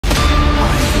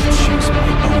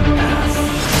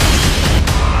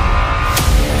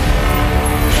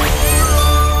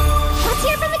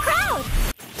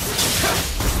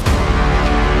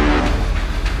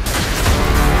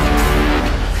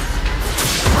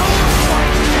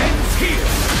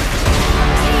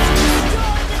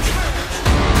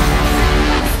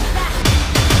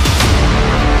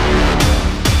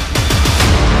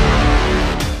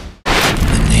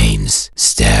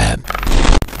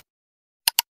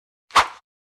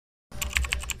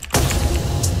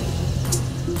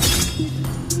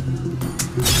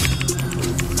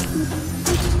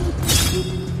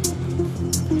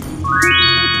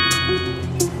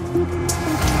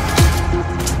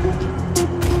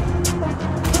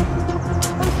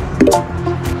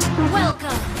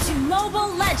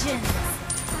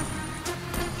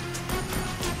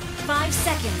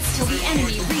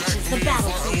the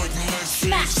battlefield.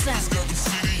 Smash them!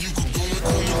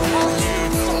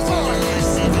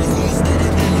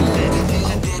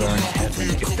 I'll burn heaven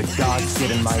if the gods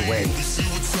get in my way.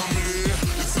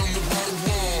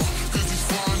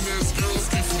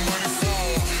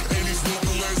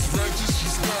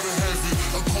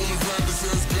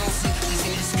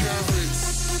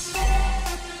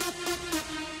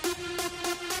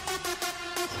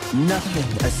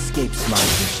 Nothing escapes my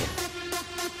vision.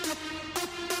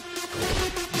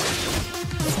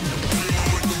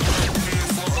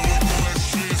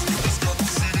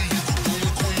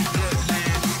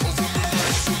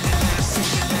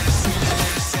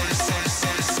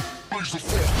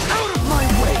 Out of my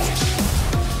way!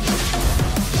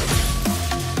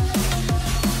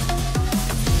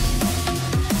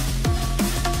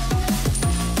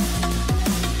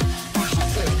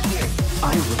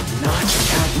 I will not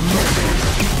have mercy.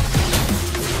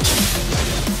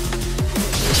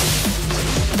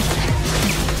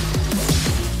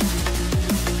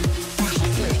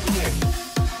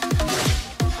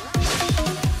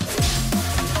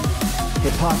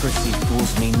 Hypocrisy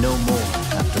fools me no more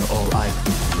after all I've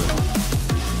been through.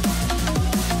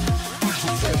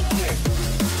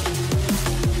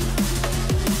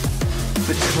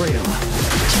 Betrayal.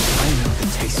 I know the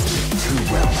taste of it too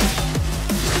well.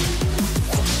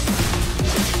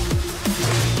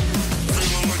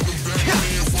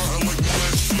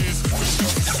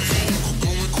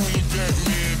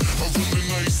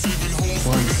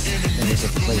 Once there was a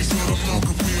place called home.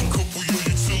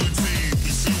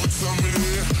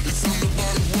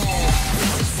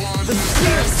 The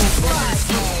spirits fly.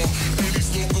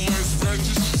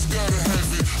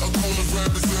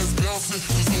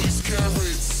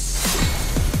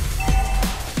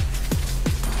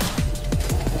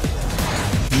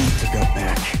 Need to go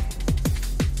back.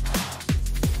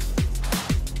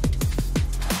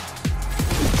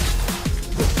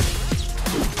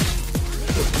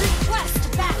 Request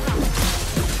backup!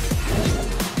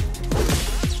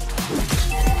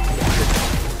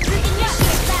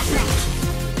 Request backup!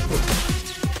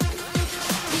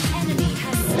 The enemy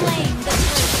has slain the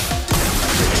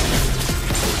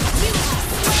You have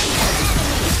slain the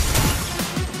enemy!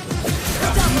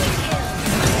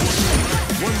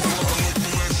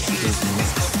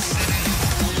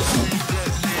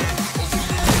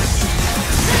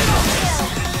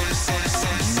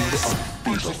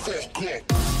 Double kill!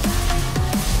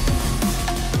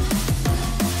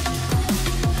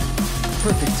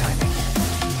 Perfect timing.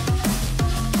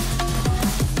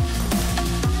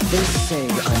 They say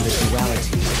I'm the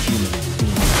duality of human and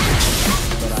demon,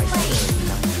 but I serve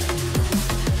neither.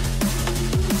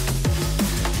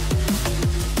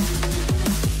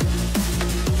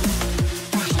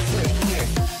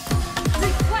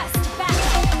 Request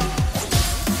backup!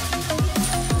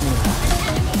 An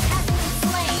enemy has been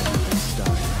slain!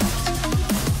 Star.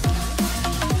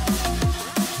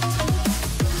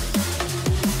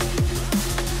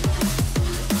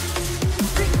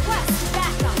 Request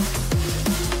backup!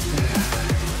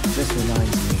 This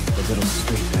reminds me of the little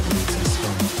street that leads us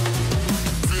home.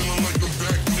 Feeling like I'm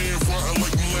back man, fighting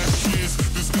like my last chance.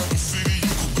 This Gotham City,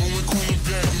 you could go and call him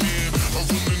Batman. I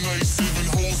run the night, saving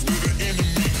holes to the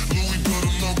enemy. Louis got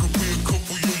him out, could be a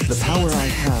couple years. The power I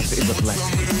have is a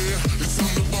blessing,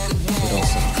 but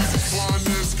also a curse. Flying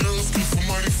ass girls keep from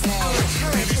mighty far. Our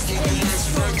turret has been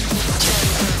destroyed.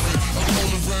 I call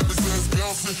the rabbits ass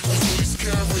bouncing, with all these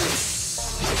carrots.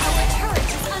 Our turret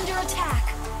is under attack!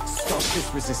 Stop this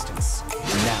resistance,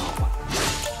 now.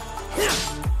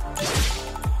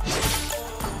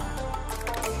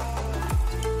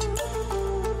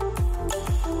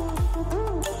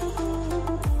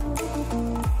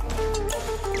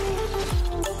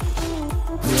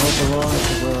 We all belong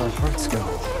to where our hearts go,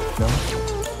 no?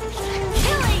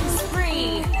 Killing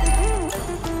spree!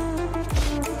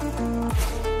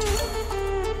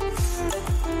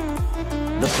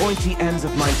 The pointy ends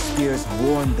of my spears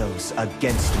warn those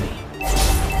against me.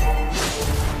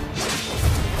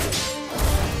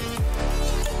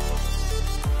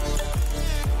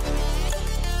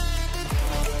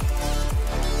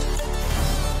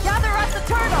 Gather up the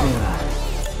turtle!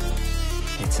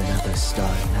 It's another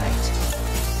starry night.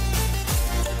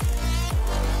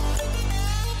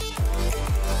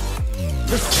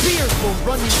 The spears will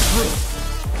run you through.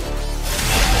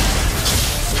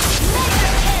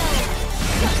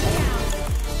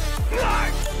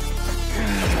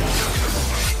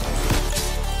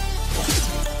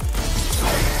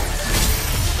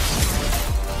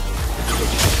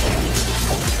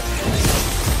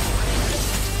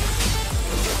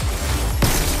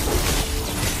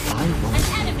 I won't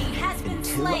An enemy has been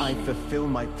until I slain! fulfill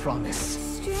my promise.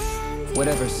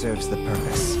 Whatever serves the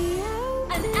purpose.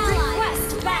 An ally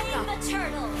request backup. The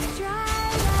turtle.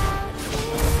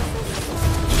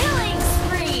 Killing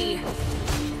spree.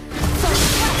 Request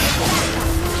backup.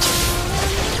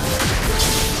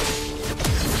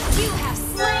 You have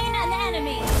slain an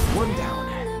enemy. One down.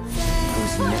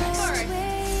 Who's next? Push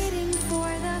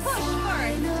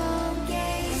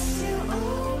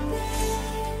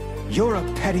You're a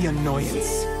petty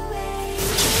annoyance.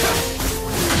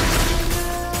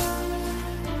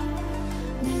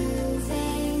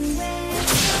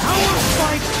 Our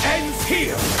fight ends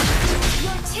here!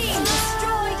 Your team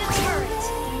destroyed a turret.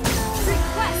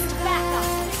 Request backup.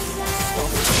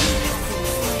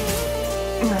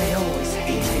 I always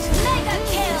hated Mega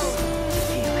kill.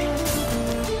 healing.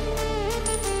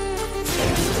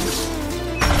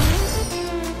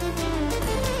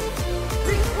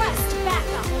 Request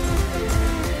backup.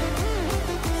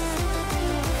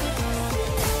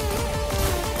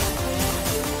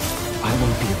 I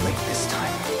won't be late this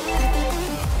time.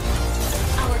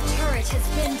 Our turret has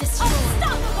been destroyed.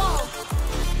 Unstoppable.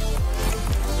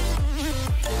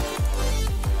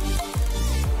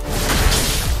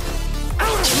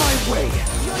 Out of my way!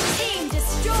 Your team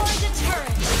destroyed a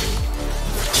turret.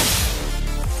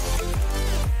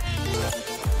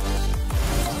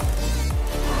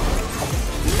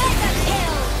 Mega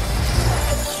kill.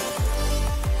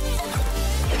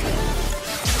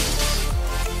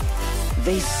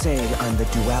 They say I'm the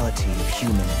duality of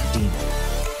human and demon,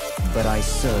 but I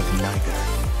serve neither.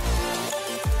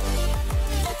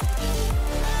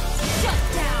 Shut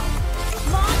down.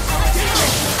 Launch attack.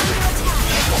 Under attack.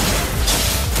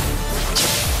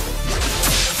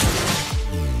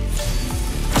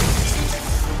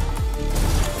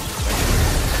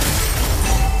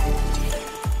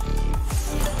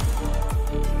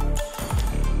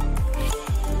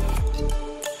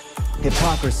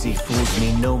 Hypocrisy fools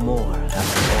me no more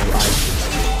after all I do.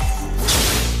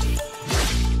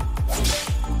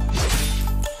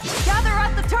 Gather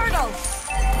at the turtle.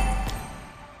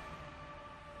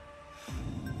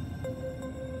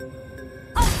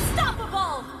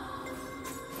 Unstoppable.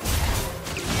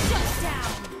 Shut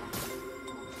down.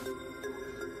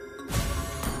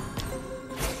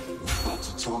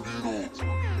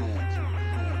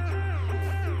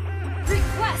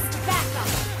 Request backup.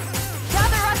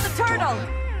 Gather at the turtle.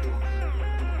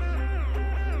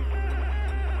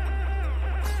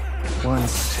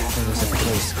 Once there was a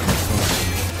place called home for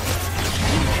me.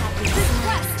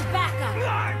 Request backup.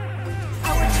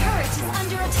 Our turret is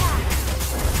under attack.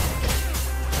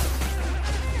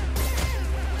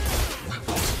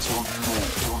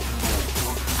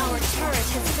 Our turret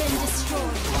has been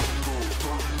destroyed.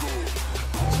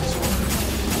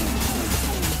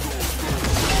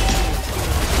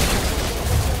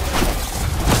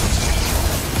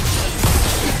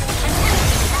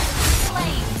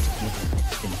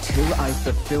 Until I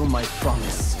fulfill my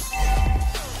promise.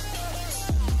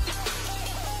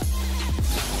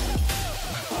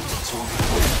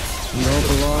 You all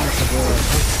belong to where our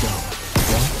heads go,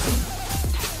 right?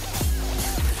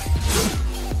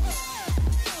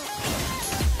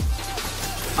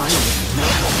 I will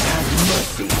not have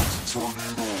mercy.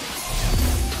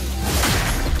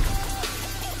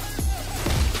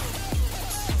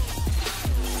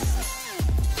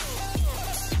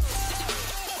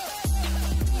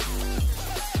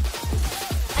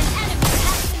 An enemy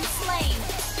has been slain.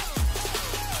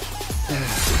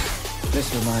 This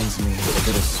reminds me of the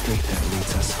little street that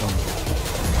leads us home.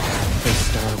 The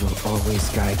star will always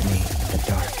guide me in the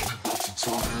dark.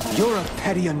 You're a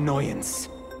petty annoyance.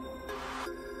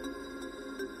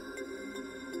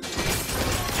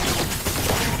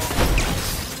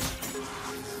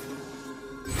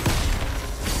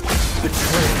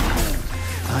 Betrayal.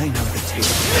 I know the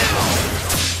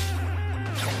taste.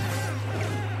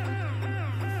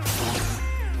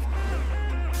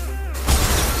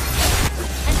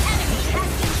 An enemy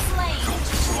has been slain.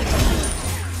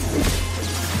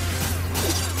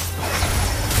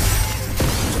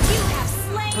 You have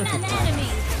slain an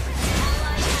enemy. Ally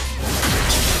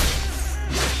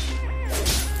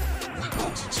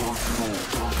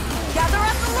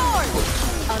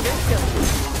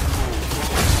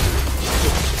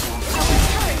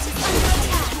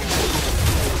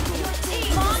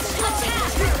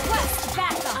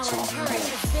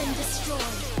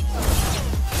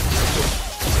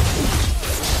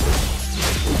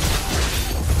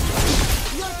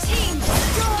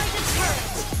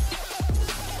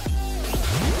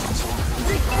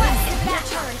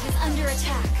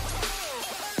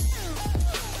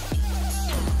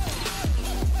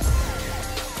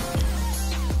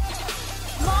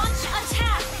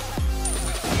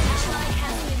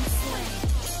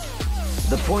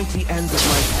pointy ends of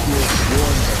my spears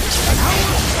warn them.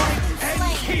 And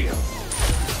heal.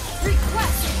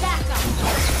 Request backup.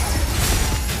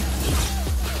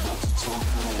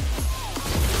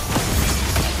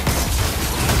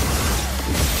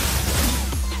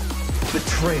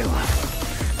 Betrayal.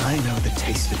 I know the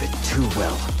taste of it too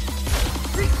well.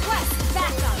 Request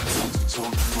backup.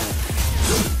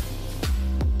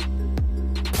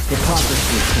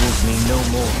 Hypocrisy fools me no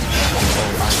more.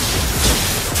 All I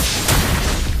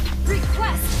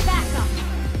Request backup.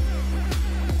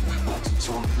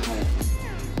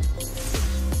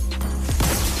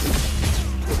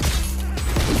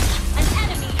 An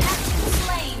enemy has been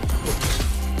slain.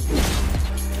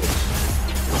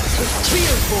 The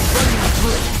spears will run you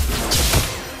through.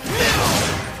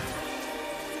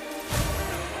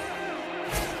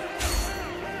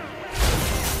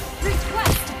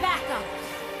 Request backup.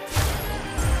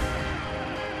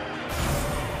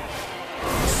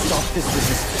 Stop this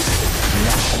resistance.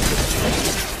 Now.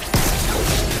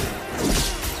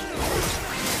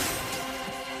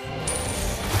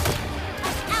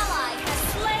 An ally has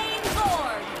slain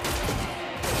Lord.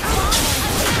 Launch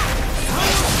attack.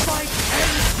 Our fight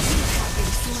ends.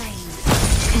 Slain.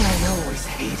 I always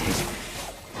hated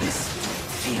this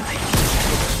feeling.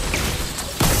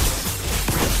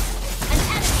 An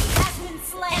enemy has been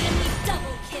slain. Enemy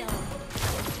double kill.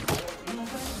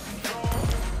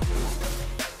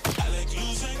 I like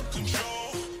losing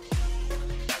control.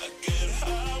 I get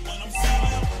high when I'm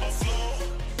feeling my flow.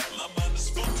 My mind is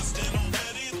focused and I'm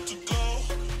ready to go.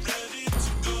 Ready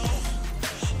to go.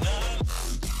 Nah,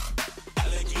 I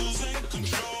like losing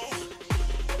control.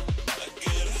 I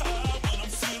get high when I'm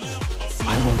feeling my flow.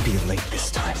 I won't be late this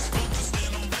time. Focused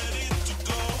and I'm ready to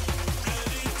go.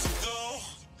 Ready to go.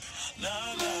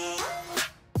 Nah, nah.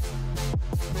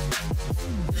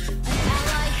 An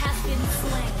ally has been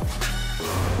slain.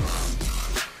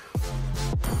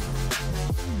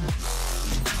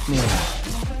 Yeah.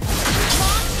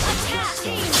 Launch attack.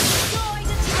 Team destroy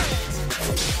the turret.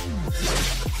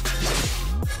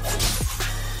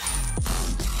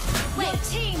 Wait,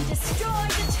 team destroy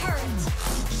the turret.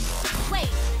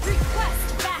 Wait, request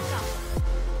backup.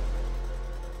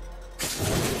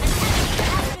 An enemy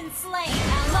has been slain.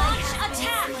 Launch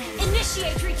attack.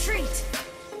 Initiate retreat.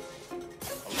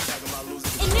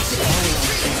 Initiate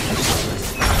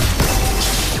retreat.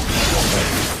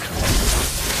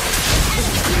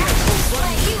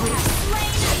 You have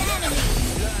slain an enemy.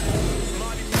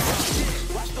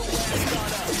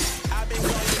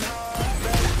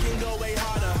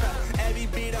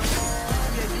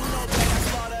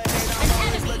 An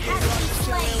enemy has been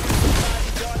slain.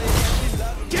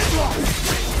 Get lost!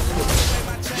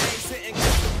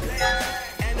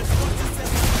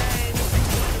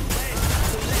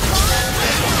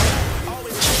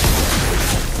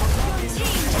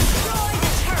 Team destroy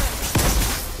the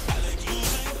turret.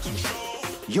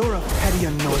 You're a petty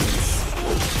annoyance.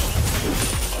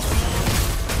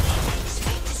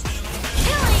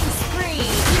 Killing spree.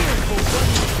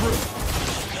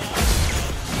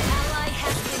 Ally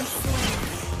has been slain.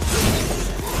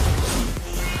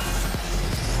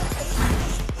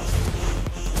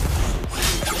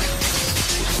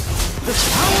 The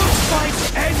power fight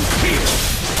ends here.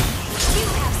 You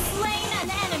have slain an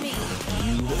enemy.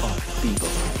 You are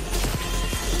feeble.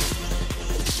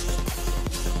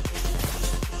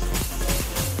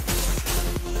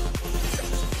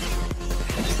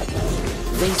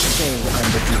 They say I'm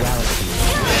the duality.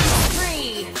 Killing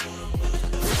spree.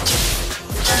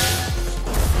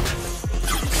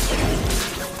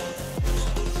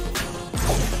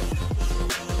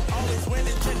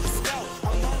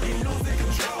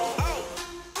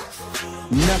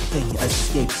 Nothing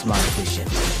escapes my vision.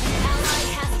 Ally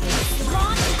has been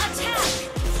launch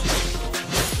attack.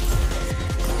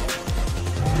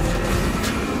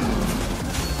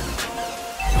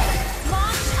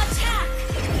 Launch attack.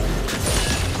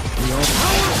 Your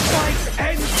power fight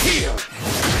ends here.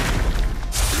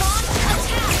 Launch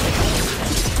attack.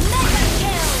 Mega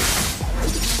kill.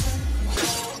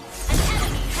 An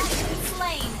enemy has been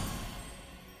slain.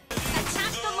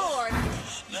 Attack the Lord.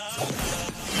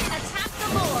 Attack the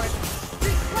Lord.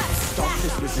 Request Stop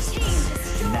this backup. resistance. Team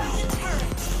destroy Now. the turret.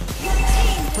 Your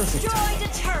team Perfect. destroyed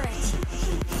a turret.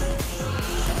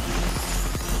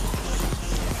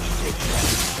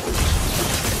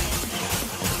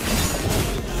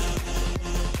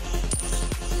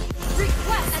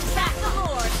 Request attack the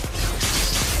Lord.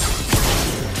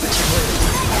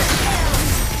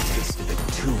 Tasted it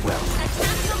too well.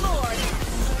 Attack the Lord.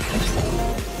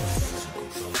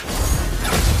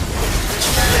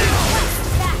 Request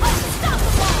back.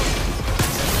 Unstoppable.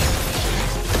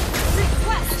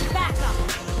 Request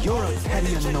backup.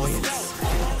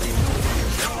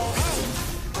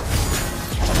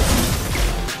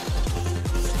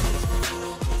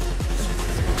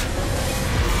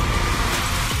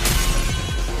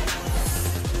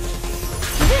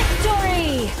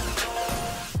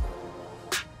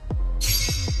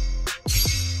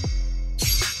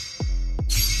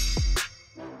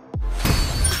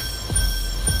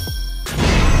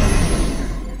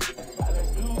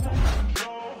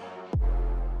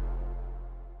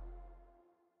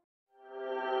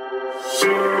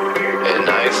 And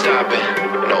I ain't stopping,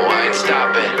 no I ain't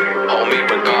stopping, homie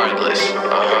regardless,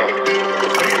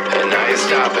 And I ain't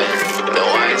stopping, no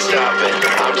I ain't stopping,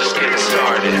 I'm just getting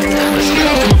started, let's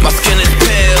go. My skin is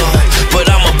pale, but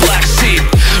I'm a black sheep,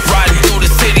 riding through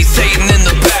the city, Satan in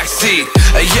the backseat.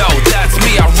 Hey yo, that's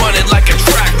me, I run it like a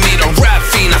track meet, a rap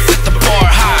fiend, I set the bar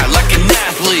high like an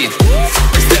athlete.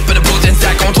 Step in the booth and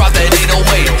Zach gon' drop that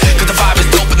 808, cause the vibe is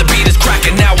dope and the beat is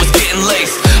cracking, now it's getting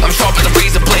laced. I'm sharp as a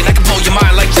razor blade, I can blow your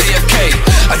mind like JFK.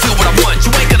 I do what I want,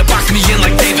 you ain't gonna box me in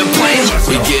like David Blaine.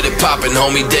 We get it poppin',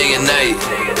 homie, day and night.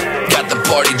 Got the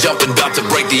party jumping, about to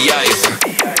break the ice.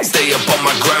 Stay up on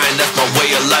my grind, that's my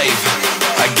way of life.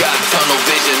 I got tunnel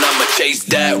vision, I'ma chase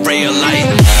that ray of light.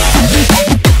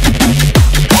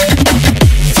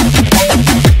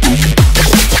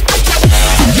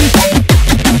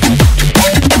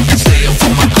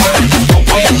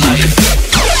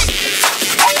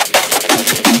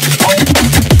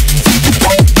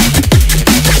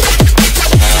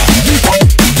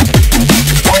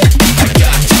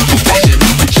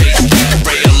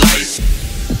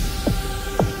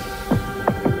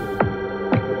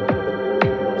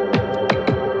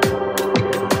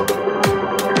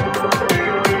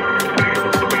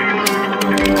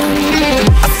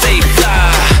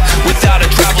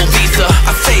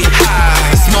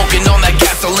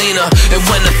 And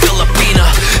when the Filipina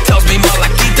tells me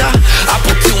Malakita, I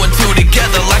put two and two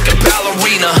together like a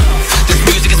ballerina. This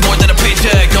music is more than a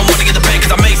paycheck, no money in the bank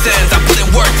cause I make sense. I put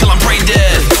in work till I'm brain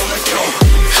dead.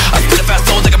 I spit a fast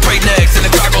soul like a breaknecks and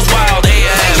the crowd goes wild.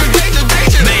 AM,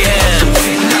 mayhem.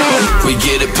 We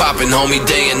get it poppin', homie,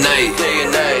 day and night.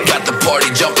 Got the party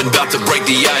jumping, about to break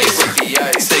the ice.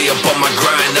 Stay up on my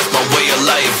grind, that's my way of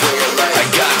life. I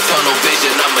got tunnel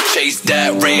vision, I'ma chase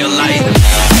that ray of light.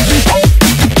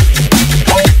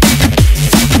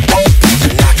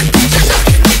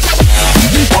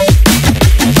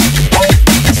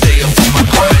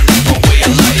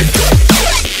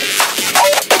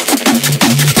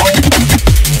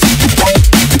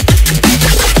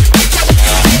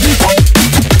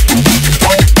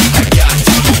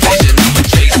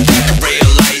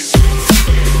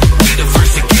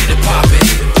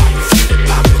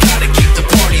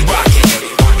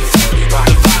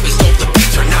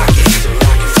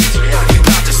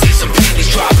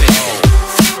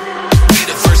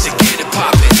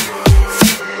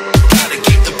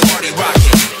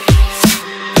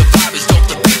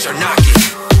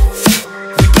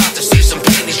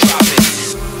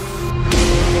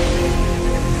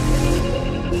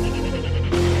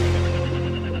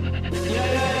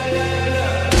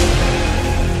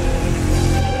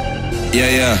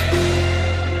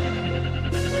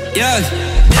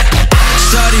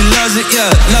 Shawty loves it,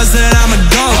 loves that I'm a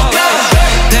goat.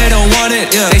 They don't want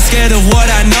it, they scared of what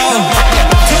I know.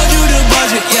 Told you the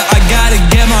budget, I gotta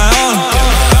get my own.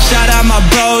 Shout out my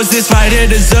bros, this right here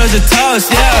deserves a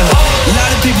toast, A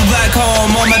lot of people back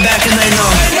home on my back and they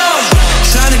know.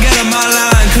 Trying to get on my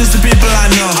line, cause the people I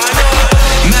know.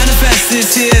 Manifest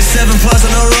this here, 7+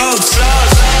 on the ropes.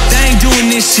 They ain't doing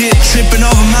this shit, tripping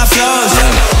over my flows.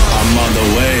 I'm on the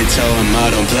way, tell them I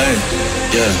don't play.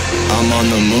 I'm on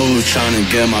the move, trying to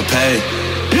get my pay.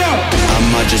 I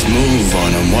might just move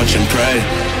on and watch and pray.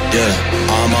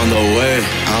 I'm on the way,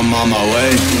 I'm on my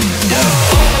way.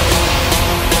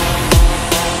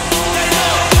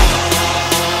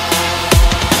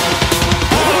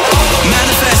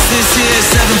 Manifest this here,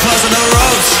 7+ on the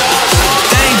ropes.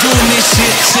 They ain't doing this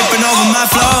shit, tripping over my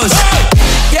flows.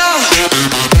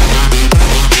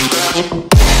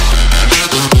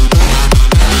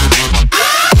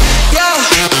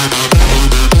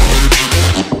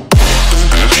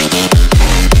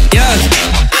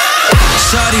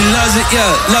 Shawty loves it,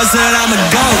 loves that I'm a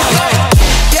goat.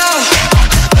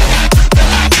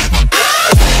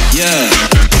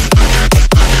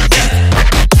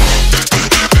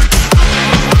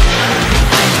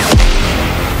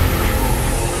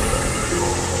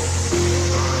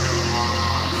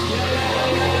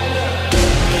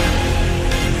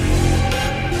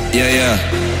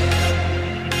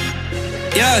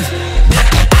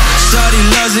 Shawty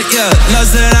loves it,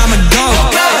 loves that I'm a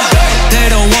goat. They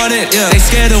don't want it, they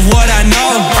scared of what I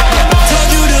know.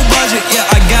 Told you the budget,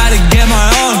 I gotta get my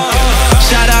own.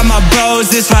 Shout out my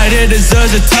bros, this right here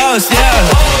deserves a toast,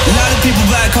 A lot of people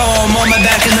back home on my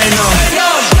back and they know.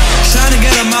 Trying to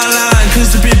get on my line,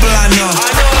 cause the people I know.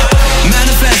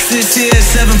 Manifest this here,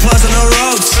 7+ on the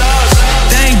ropes.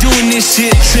 They ain't doing this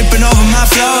shit, tripping over my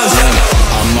flows.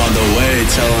 I'm on the way,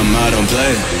 tell them I don't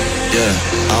play.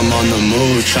 I'm on the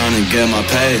move, trying to get my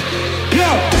pay.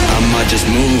 I might just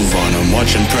move on and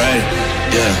watch and pray.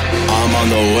 I'm on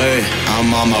the way,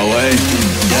 I'm on my way.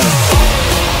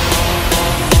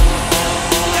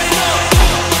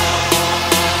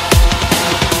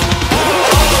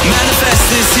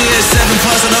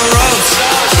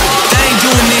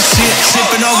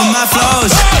 my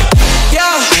flows.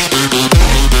 Yeah.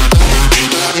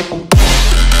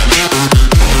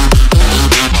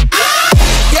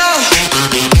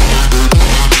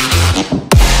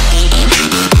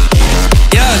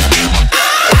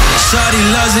 Shawty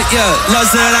loves it, yeah,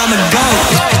 loves that I'm a goat.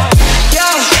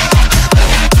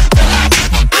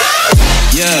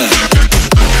 Yeah.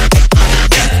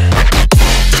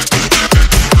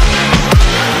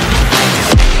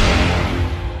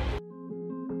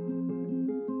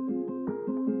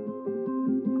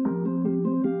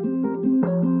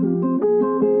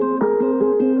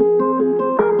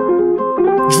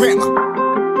 Drama.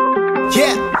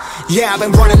 Yeah, I've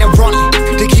been running and running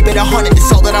to keep it 100,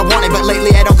 it's all that I wanted. But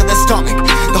lately I don't get the stomach.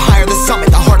 The higher the summit,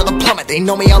 the harder the plummet. They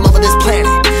know me all over this planet.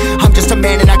 I'm just a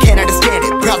man and I can't understand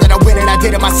it. Proud that I win and I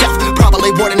did it myself.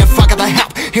 Probably wouldn't if I got the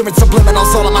help. Hearing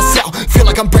subliminals all on myself. Feel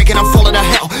like I'm breaking, I'm falling to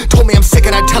hell. Told me I'm sick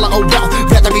and I tell her, oh well.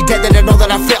 Rather be dead than to know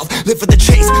that I failed. Live for the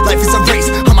chase, life is a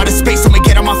race. I'm out of space, I'ma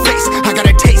get on my face. I got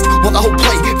a taste, well the whole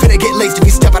play finna get laced if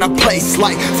you step out of place.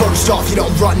 Like, first off, you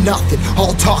don't run nothing.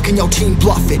 All talking, your team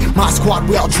bluffing. My squad,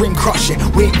 we all dream crushing.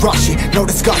 We ain't rushing, no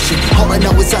discussion. All I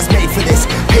know is us made for this.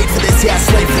 Paid for this, yeah,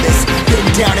 slave for this. Been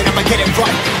down and I'ma get it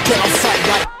right. Get on sight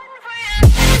like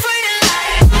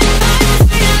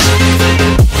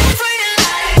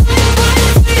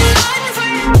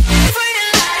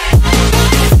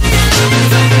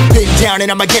down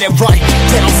and I'ma get it right.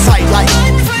 Get on sight like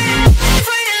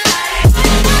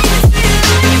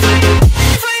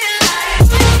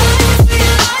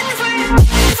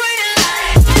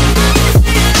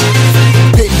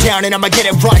been down and I'ma get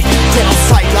it right. Get on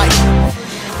sight like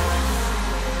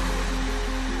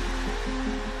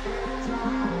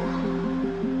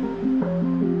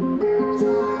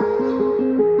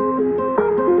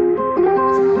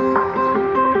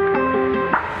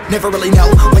never really know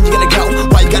when you gonna go.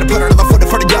 Why you gotta put another foot in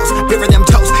front of yours? Bury them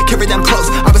toes, carry them close.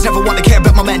 I was never one to care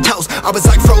about my mentos. I was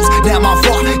like froze, now I'm on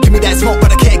fire. Give me that smoke,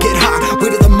 but I can't get high. We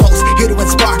do the most, here to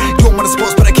inspire. Doing what I'm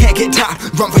supposed, but I can't get tired.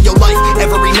 Run for your life,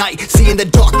 every night. See in the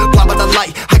dark, blind by the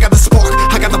light. I got the spark,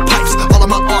 I got the pipes. All of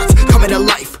my arts coming to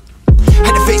life.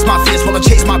 Had to face my fears while I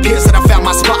chased my peers, and I found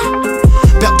my spot.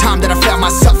 About time that I found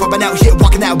myself. I've been out here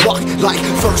walking that walk. Like,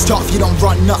 first off, you don't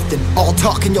run nothing. All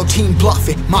talking, your team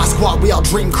bluffing. My squad, we all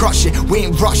dream crushing. We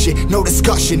ain't rushing, no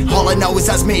discussion. All I know is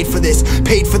I was made for this.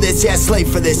 Paid for this, yeah, slave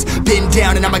for this. Been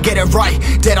down and I'ma get it right.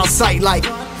 Dead on sight like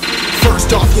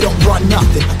first off, you don't run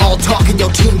nothing. All talking,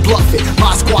 your team bluffing.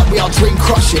 My squad, we all dream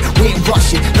crushing. We ain't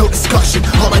rushing, no discussion.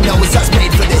 All I know is I was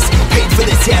made for this. Paid for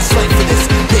this, yeah, slave for this.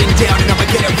 Been down and I'ma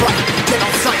get it right. Dead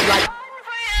on sight like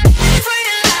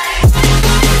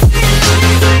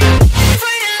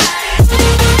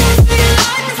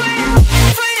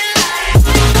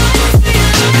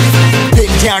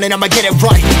down and I'ma get it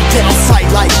right. Get on sight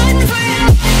like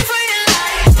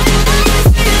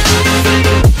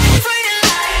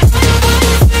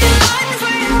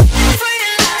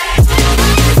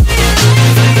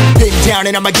been down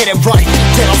and I'ma get it right.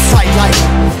 Get on sight like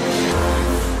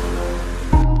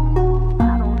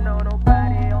I don't know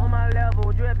nobody on my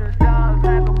level. Dripping stars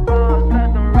like a boss,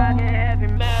 plus I'm rocking heavy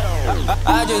metal.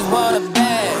 I just want a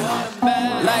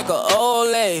bag, like an old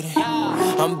lady.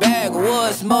 I'm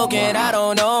backwoods smoking, I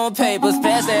don't own papers.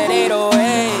 Pass that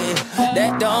 808,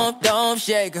 that don't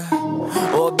shaker.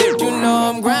 Oh bitch, you know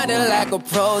I'm grinding like a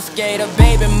pro skater.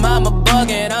 Baby mama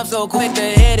bugging, I'm so quick to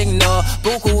hit ignore.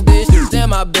 Buku bitches in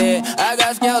my bed, I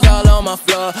got scales all on my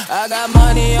floor. I got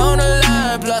money on the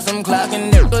line, plus I'm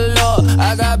clocking it galore.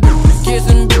 I got bitches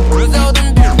kissing bitches, all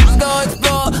them bitches go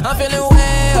explore. I'm feeling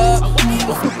way up,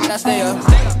 I stay up.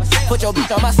 Put your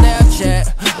bitch on my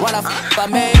Snapchat while I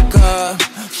make her.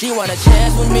 She want a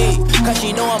chance with me, cause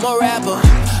she know I'm a rapper.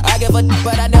 I give a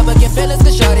but I never get feelings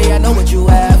to shorty, I know what you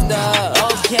after.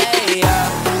 Okay,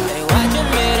 they watching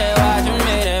me, they watching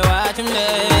me, they watching me.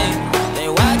 They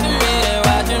watching me, they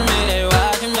watching me, they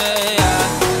watching me.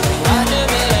 They watching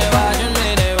me, they watching me,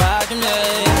 they watching me.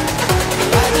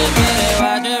 They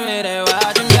watching me, they watching me, they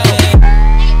watching me.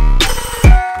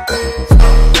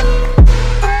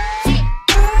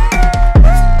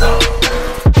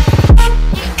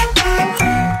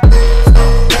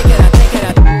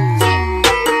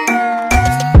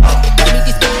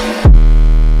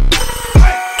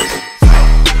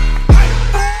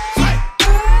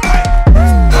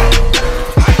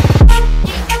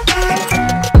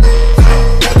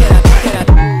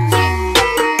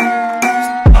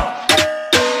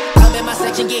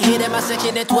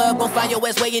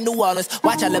 way in New Orleans.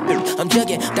 Watch I look, I'm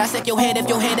jugging. Dissect your hand if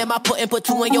your hand in my pudding. Put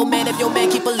two in your man if your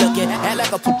man keep a looking. Act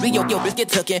like a poopy, your bitch get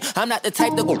tookin'. I'm not the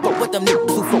type to go with them niggas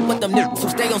who fuck with them niggas who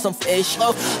stay on some fish.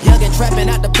 Oh, young and trapping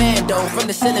out the bando. From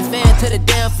the ceiling fan to the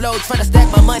damn floor. Trying to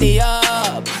stack my money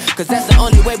up, cause that's the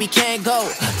only way we can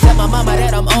go. Tell my mama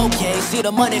that I'm okay. See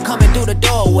the money coming through the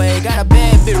doorway. Got a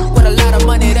bad bitch with a lot of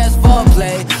money, that's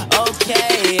foreplay.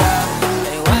 Okay,